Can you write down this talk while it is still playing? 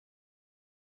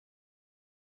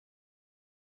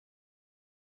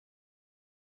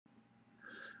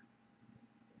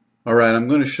Alright, I'm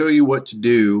going to show you what to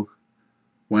do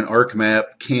when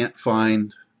ArcMap can't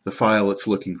find the file it's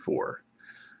looking for.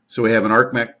 So we have an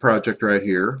ArcMap project right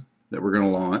here that we're going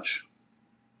to launch.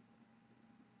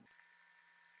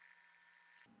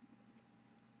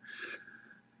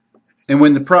 And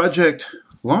when the project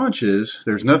launches,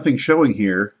 there's nothing showing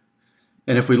here.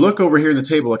 And if we look over here in the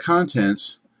table of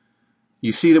contents,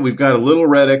 you see that we've got a little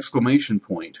red exclamation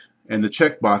point and the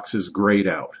checkbox is grayed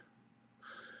out.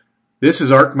 This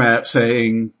is ArcMap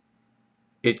saying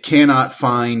it cannot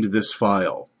find this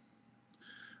file.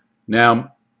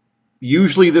 Now,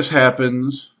 usually this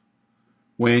happens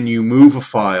when you move a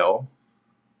file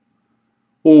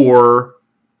or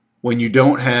when you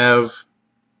don't have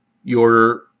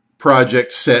your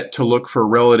project set to look for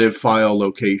relative file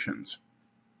locations.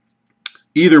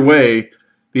 Either way,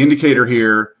 the indicator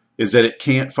here is that it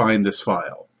can't find this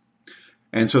file.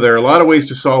 And so there are a lot of ways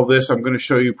to solve this. I'm going to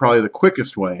show you probably the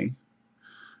quickest way.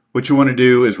 What you want to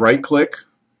do is right-click,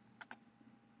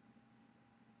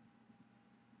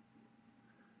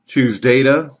 choose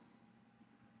Data,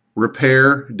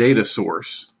 Repair Data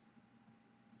Source,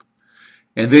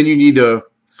 and then you need to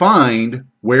find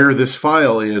where this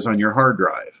file is on your hard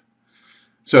drive.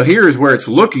 So here is where it's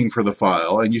looking for the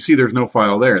file, and you see there's no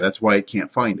file there. That's why it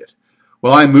can't find it.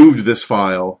 Well, I moved this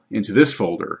file into this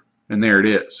folder, and there it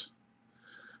is.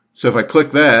 So if I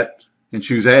click that and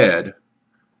choose Add,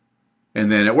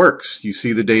 and then it works. You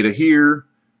see the data here.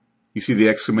 You see the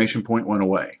exclamation point went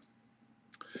away.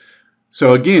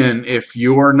 So again, if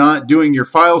you're not doing your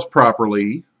files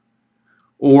properly,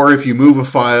 or if you move a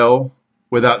file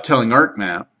without telling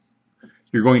ArcMap,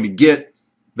 you're going to get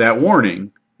that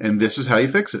warning, and this is how you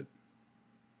fix it.